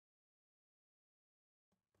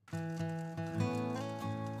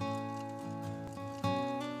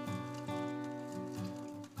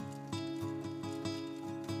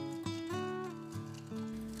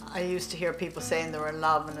I used to hear people saying they were in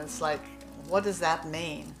love, and it's like, what does that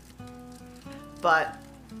mean? But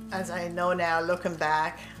as I know now, looking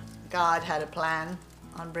back, God had a plan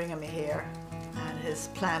on bringing me here, and His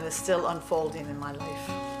plan is still unfolding in my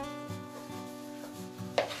life.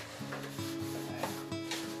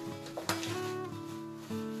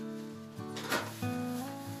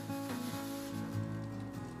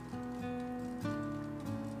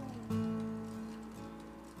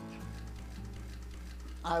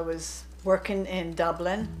 I was working in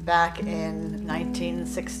Dublin back in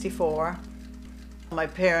 1964. My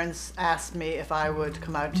parents asked me if I would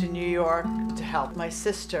come out to New York to help my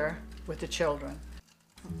sister with the children.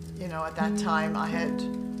 You know, at that time I had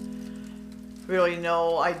really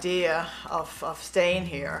no idea of staying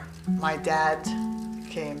here. My dad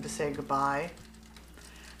came to say goodbye,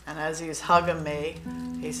 and as he was hugging me,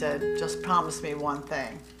 he said, "Just promise me one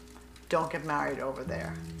thing, don't get married over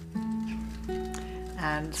there."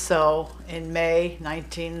 And so in May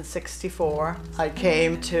 1964, I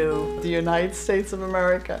came to the United States of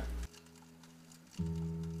America.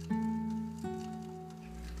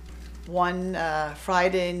 One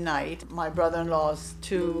Friday night, my brother-in-law's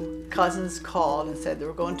two cousins called and said they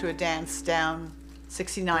were going to a dance down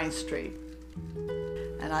 69th Street.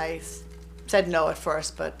 And I said no at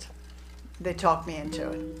first, but they talked me into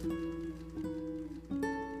it.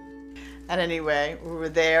 And anyway, we were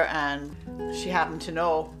there, and she happened to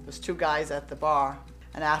know there was two guys at the bar.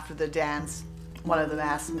 And after the dance, one of them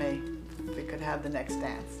asked me if we could have the next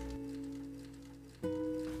dance.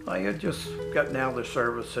 I had just gotten out of the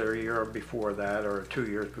service a year before that, or 2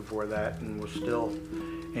 years before that, and was still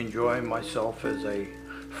enjoying myself as a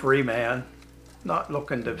free man, not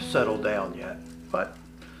looking to settle down yet. But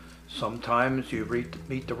sometimes you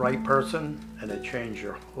meet the right person, and it changes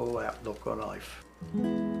your whole outlook on life.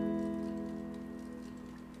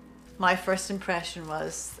 My first impression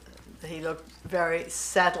was that he looked very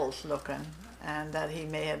settled looking, and that he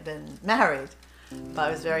may have been married. But I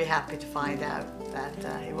was very happy to find out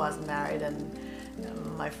that he wasn't married, and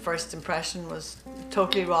my first impression was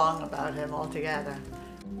totally wrong about him altogether.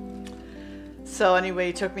 So anyway,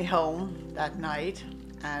 he took me home that night,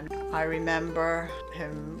 and I remember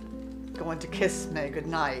him going to kiss me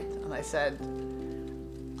goodnight, and I said,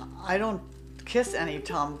 "I don't kiss any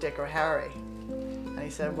Tom, Dick, or Harry." And he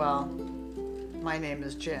said, "Well, my name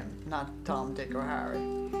is Jim, not Tom, Dick, or Harry."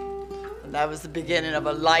 And that was the beginning of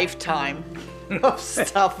a lifetime of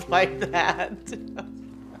stuff like that.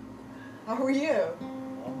 How are you?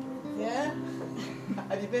 Yeah?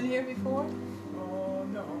 Have you been here before? Oh,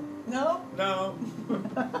 no. No? No.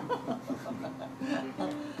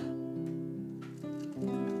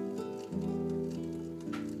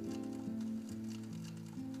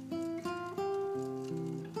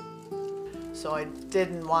 So I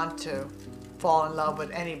didn't want to fall in love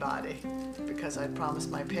with anybody because I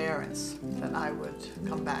promised my parents that I would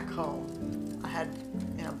come back home. I had,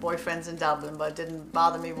 boyfriends in Dublin, but it didn't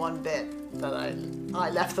bother me one bit that I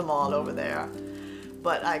left them all over there.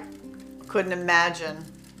 But I couldn't imagine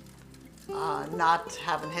not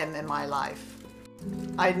having him in my life.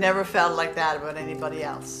 I'd never felt like that about anybody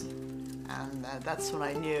else, and that's when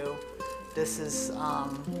I knew this is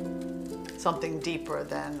something deeper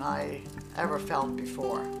than I ever felt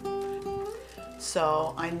before.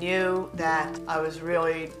 So I knew that I was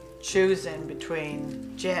really choosing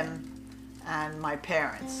between Jim and my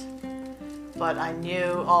parents. But I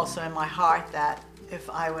knew also in my heart that if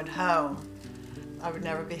I went home, I would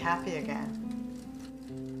never be happy again.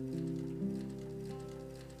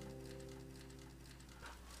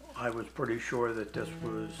 I was pretty sure that this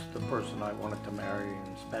was the person I wanted to marry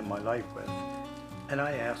and spend my life with. And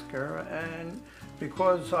I asked her, and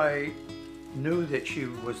because I knew that she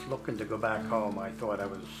was looking to go back home, I thought I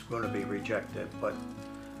was going to be rejected, but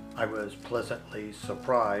I was pleasantly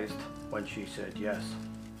surprised when she said yes.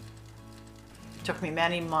 It took me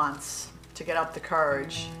many months to get up the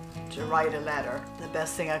courage to write a letter. The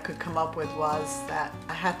best thing I could come up with was that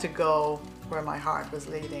I had to go where my heart was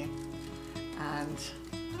leading. And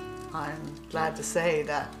I'm glad to say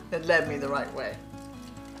that it led me the right way.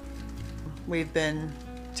 We've been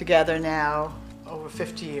together now over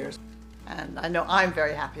 50 years. And I know I'm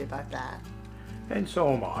very happy about that. And so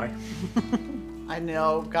am I. I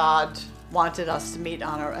know God wanted us to meet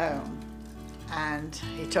on our own. And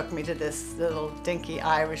He took me to this little dinky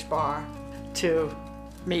Irish bar to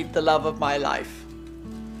meet the love of my life.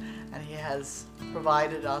 And He has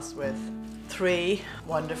provided us with 3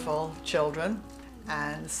 wonderful children.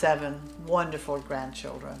 and 7 wonderful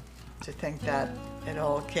grandchildren. To think that it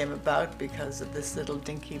all came about because of this little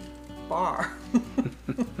dinky bar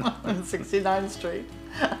on 69th Street.